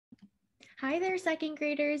Hi there, second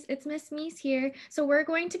graders. It's Miss Meese here. So we're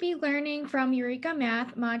going to be learning from Eureka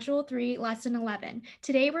Math, Module 3, Lesson 11.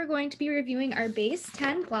 Today we're going to be reviewing our base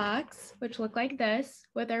 10 blocks, which look like this,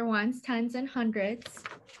 with our ones, tens, and hundreds.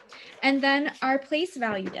 And then our place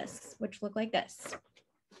value discs, which look like this.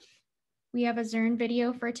 We have a Zearn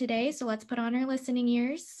video for today, so let's put on our listening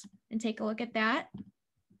ears and take a look at that.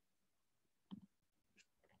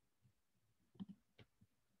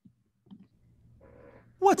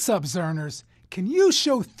 What's up, Zearners? Can you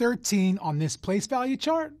show 13 on this place value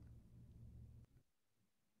chart?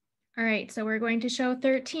 All right, so we're going to show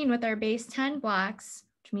 13 with our base 10 blocks,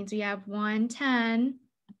 which means we have 1, 10,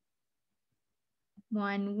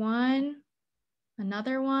 1, 1,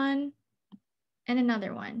 another 1, and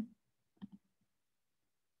another 1.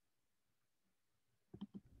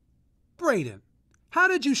 Brayden, how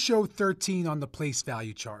did you show 13 on the place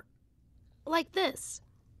value chart? Like this,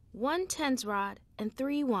 1 tens rod and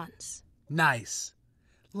 3 ones. Nice.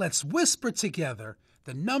 Let's whisper together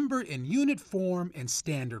the number in unit form and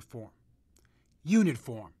standard form. Unit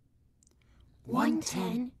form. 1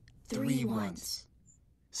 10, 3 ones.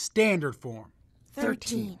 Standard form.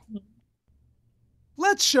 13.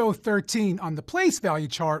 Let's show 13 on the place value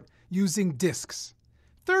chart using discs.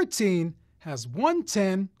 13 has 1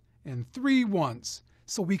 10 and 3 ones,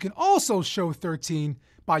 so we can also show 13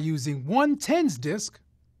 by using 1 tens disc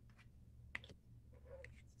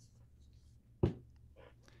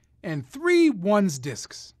and 3 ones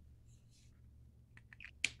discs.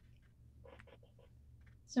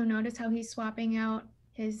 So notice how he's swapping out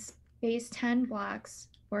his base 10 blocks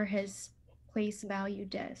for his place value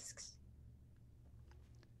discs.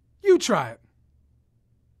 You try it.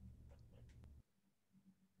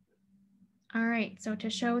 All right, so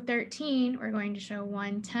to show 13, we're going to show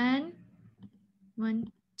 1 10,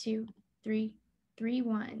 1, 2, 3, 3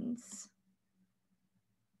 ones.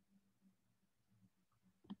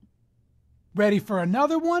 Ready for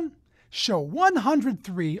another one? Show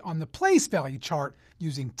 103 on the place value chart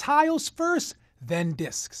using tiles first, then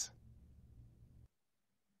discs.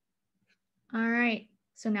 All right,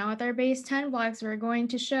 so now with our base 10 blocks, we're going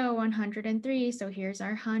to show 103. So here's our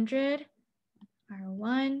 100, our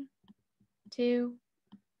 1, 2,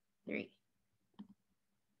 3.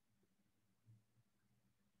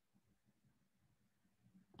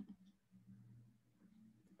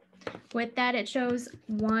 With that, it shows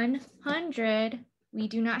 100. We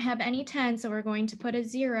do not have any 10, so we're going to put a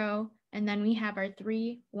 0, and then we have our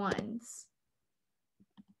 3 ones.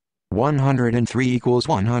 103 equals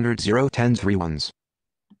 100, 0, 10, 3 ones.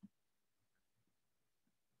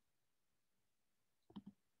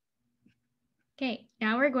 Okay,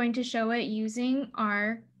 now we're going to show it using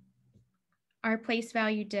our place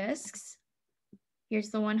value discs. Here's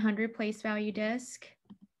the 100 place value disc,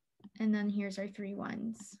 and then here's our 3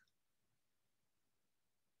 ones.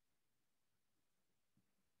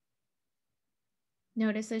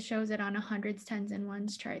 Notice it shows it on a hundreds, tens, and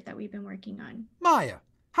ones chart that we've been working on. Maya,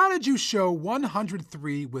 how did you show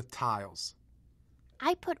 103 with tiles?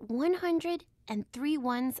 I put 100 and 3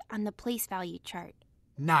 ones on the place value chart.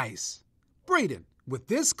 Nice. Brayden, with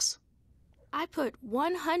discs? I put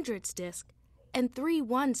 100s disc and 3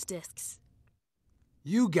 ones discs.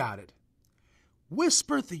 You got it.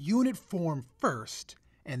 Whisper the unit form first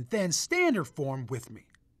and then standard form with me.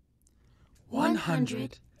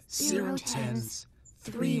 100, 0 tens,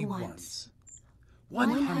 3 ones.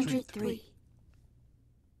 103.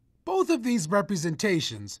 Both of these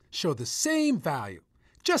representations show the same value,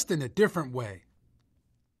 just in a different way.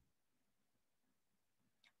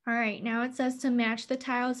 All right, now it says to match the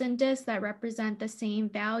tiles and discs that represent the same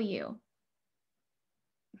value.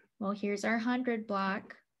 Well, here's our 100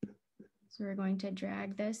 block. So we're going to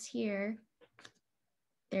drag this here.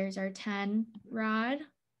 There's our 10 rod.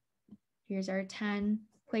 Here's our 10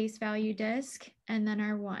 place value disc, and then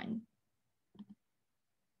our 1.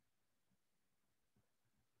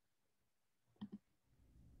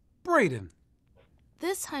 Brayden.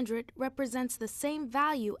 This 100 represents the same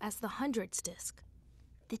value as the hundreds disc.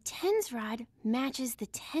 The tens rod matches the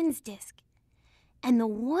tens disc, and the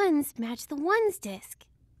ones match the ones disc.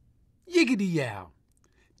 Yiggity yow.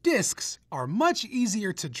 Discs are much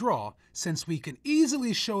easier to draw since we can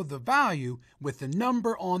easily show the value with the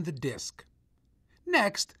number on the disc.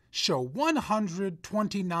 Next, show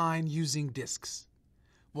 129 using discs.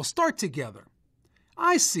 We'll start together.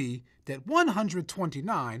 I see that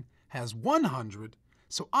 129 has 100,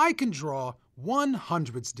 so I can draw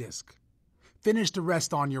 100's disc. Finish the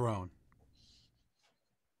rest on your own.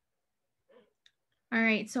 All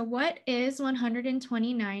right, so what is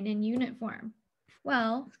 129 in unit form?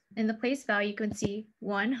 Well, in the place value, you can see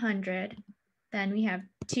 100, then we have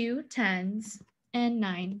 2 tens, and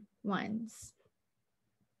 9 ones.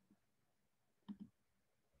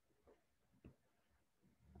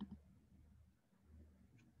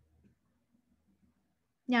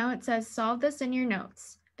 Now it says solve this in your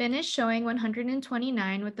notes. Finish showing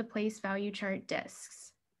 129 with the place value chart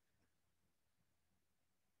discs.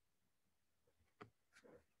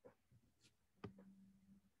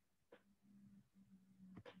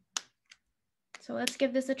 So let's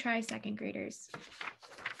give this a try, second graders.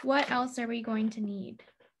 What else are we going to need?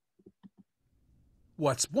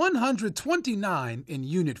 What's 129 in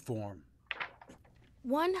unit form?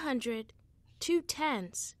 100, 2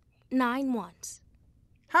 tens, 9 ones.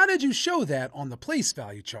 How did you show that on the place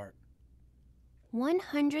value chart? 1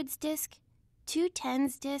 hundreds disc, 2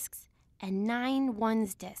 tens discs, and 9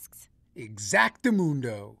 ones discs.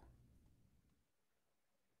 Exactamundo.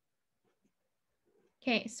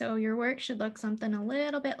 Okay, so your work should look something a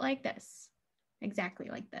little bit like this. Exactly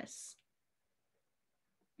like this.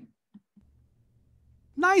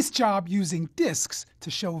 Nice job using discs to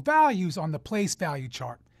show values on the place value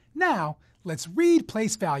chart. Now, let's read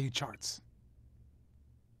place value charts.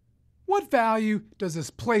 What value does this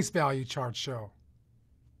place value chart show?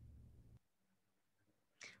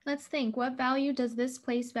 Let's think, what value does this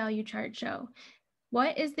place value chart show?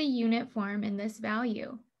 What is the unit form in this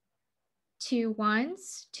value? 2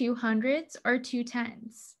 ones, 2 hundreds, or 2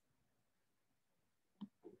 tens?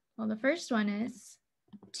 Well, the first one is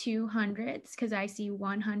 2 hundreds because I see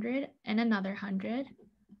 100 and another 100.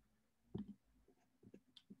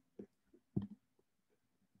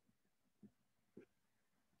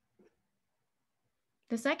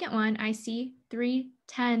 The second one, I see 3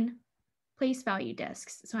 10 place value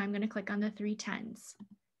discs. So I'm going to click on the 3 tens.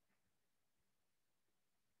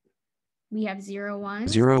 We have 0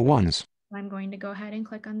 ones. 0 ones. I'm going to go ahead and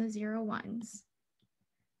click on the 0 ones.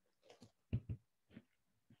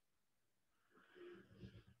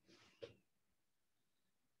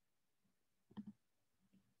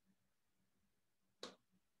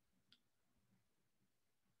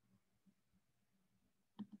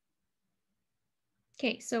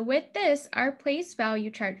 Okay, so with this, our place value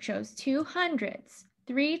chart shows 2 hundreds,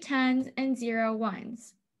 3 tens, and 0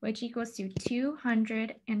 ones, which equals to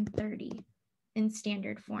 230 in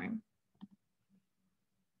standard form.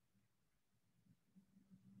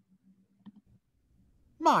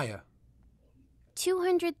 Maya.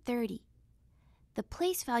 230. The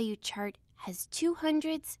place value chart has 2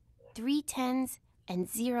 hundreds, 3 tens, and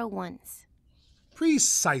 0 ones.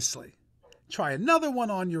 Precisely. Try another one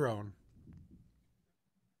on your own.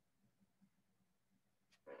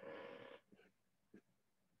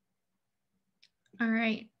 All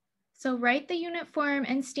right, so write the unit form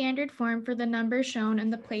and standard form for the numbers shown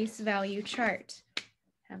in the place value chart.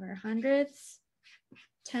 Have our hundreds,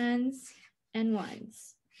 tens, and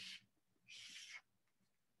ones.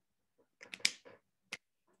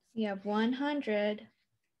 We have 100,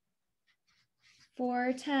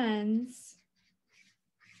 4 tens,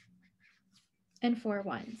 and 4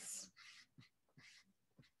 ones.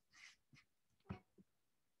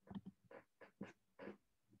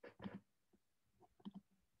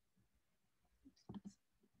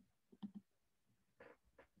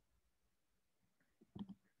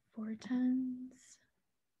 Four tens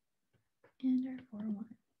and our 4 ones.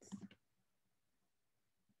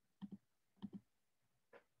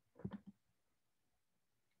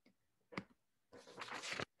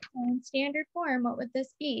 So in standard form, what would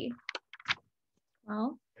this be?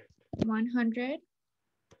 Well, 100,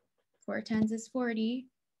 4 tens is 40,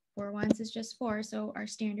 4 ones is just 4, so our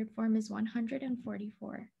standard form is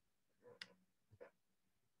 144.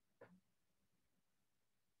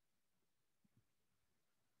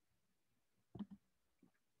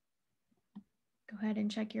 Go ahead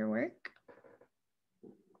and check your work.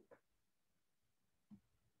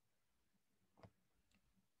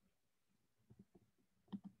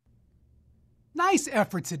 Nice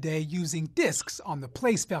effort today using discs on the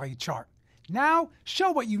place value chart. Now,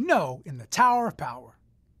 show what you know in the Tower of Power.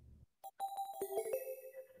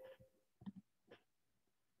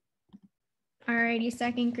 Alrighty,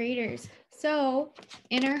 second graders. So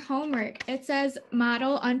in our homework, it says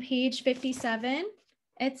model on page 57.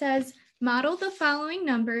 It says model the following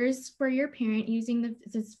numbers for your parent using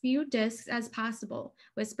as few discs as possible.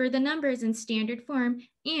 Whisper the numbers in standard form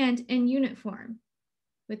and in unit form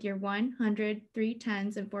with your 100, 3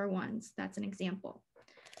 tens, and 4 ones. That's an example.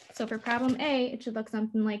 So for problem A, it should look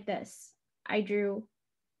something like this. I drew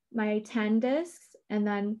my 10 discs and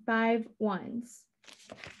then 5 ones.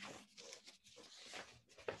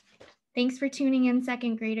 Thanks for tuning in,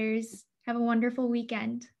 second graders. Have a wonderful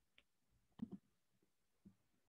weekend.